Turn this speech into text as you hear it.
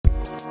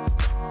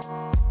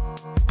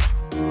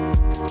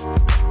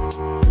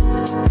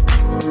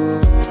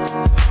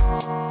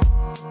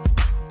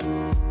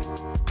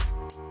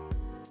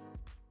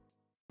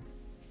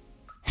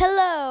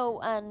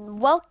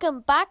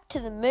Welcome back to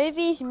the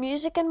Movies,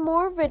 Music and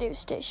More video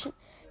station.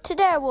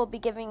 Today I will be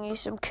giving you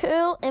some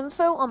cool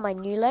info on my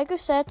new LEGO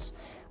sets,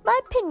 my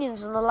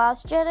opinions on The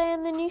Last Jedi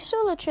and the new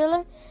Solo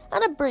trailer,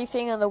 and a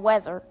briefing on the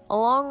weather,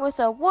 along with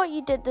a What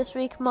You Did This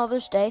Week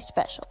Mother's Day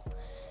special.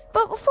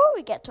 But before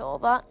we get to all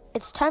that,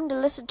 it's time to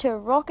listen to a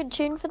rockin'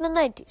 tune from the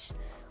 90s.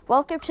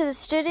 Welcome to the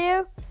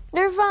studio,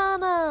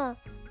 Nirvana!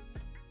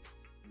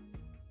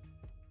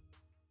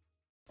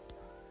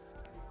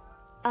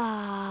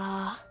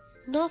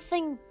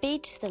 Nothing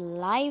beats the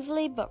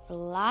lively but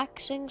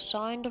relaxing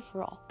sound of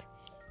rock.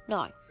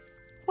 Now,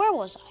 where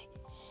was I?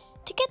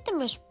 To get the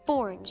most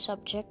boring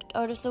subject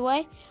out of the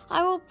way,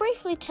 I will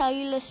briefly tell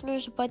you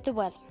listeners about the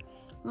weather.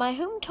 My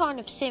hometown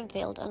of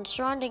Saintfield and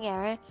surrounding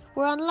area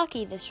were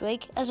unlucky this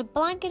week as a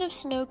blanket of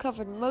snow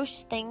covered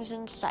most things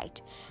in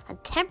sight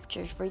and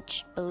temperatures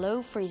reached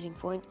below freezing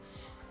point.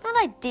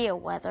 Not ideal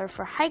weather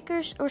for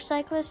hikers or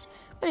cyclists,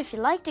 but if you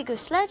like to go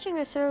sledging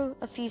or throw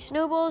a few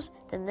snowballs,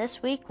 then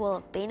this week will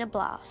have been a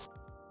blast.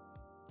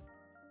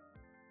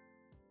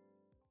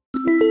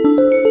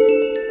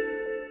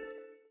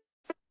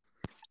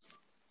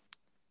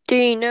 Do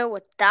you know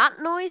what that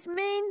noise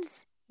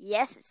means?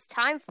 Yes, it's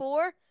time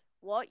for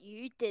What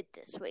You Did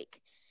This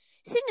Week.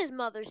 Soon as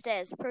Mother's Day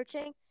is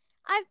approaching,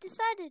 I've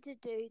decided to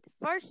do the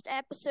first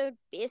episode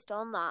based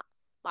on that.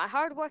 My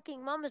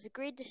hard-working mum has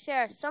agreed to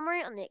share a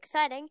summary on the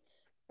exciting,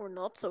 or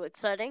not so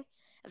exciting,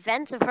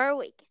 events of her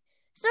week.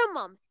 So,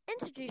 Mum,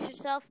 introduce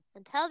yourself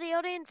and tell the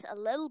audience a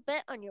little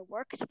bit on your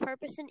work's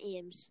purpose and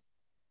aims.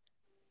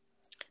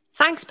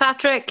 Thanks,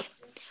 Patrick.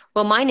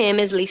 Well, my name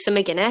is Lisa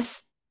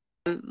McGuinness.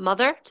 I'm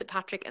mother to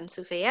Patrick and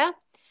Sophia,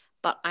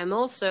 but I'm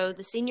also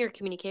the Senior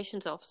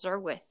Communications Officer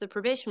with the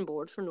Probation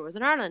Board for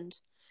Northern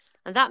Ireland.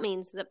 And that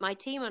means that my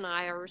team and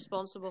I are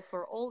responsible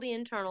for all the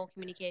internal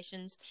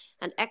communications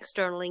and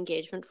external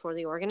engagement for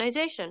the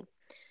organisation.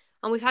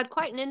 And we've had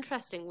quite an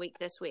interesting week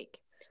this week,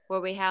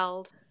 where we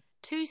held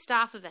 2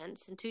 staff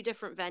events in 2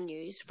 different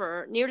venues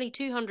for nearly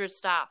 200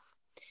 staff.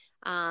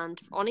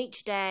 And on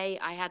each day,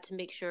 I had to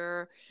make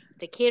sure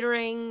the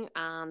catering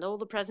and all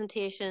the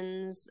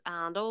presentations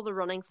and all the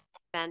running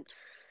went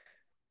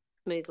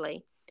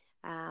smoothly.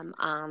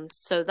 And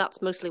so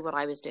that's mostly what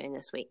I was doing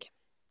this week.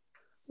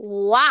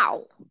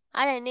 Wow!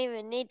 I didn't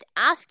even need to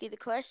ask you the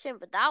question,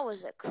 but that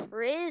was a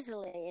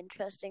crazily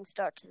interesting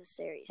start to the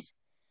series.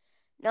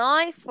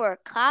 Now for a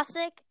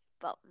classic,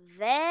 but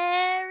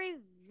very,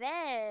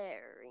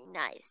 very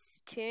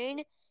nice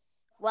tune.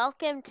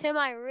 Welcome to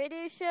my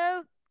radio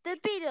show, The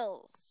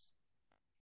Beatles.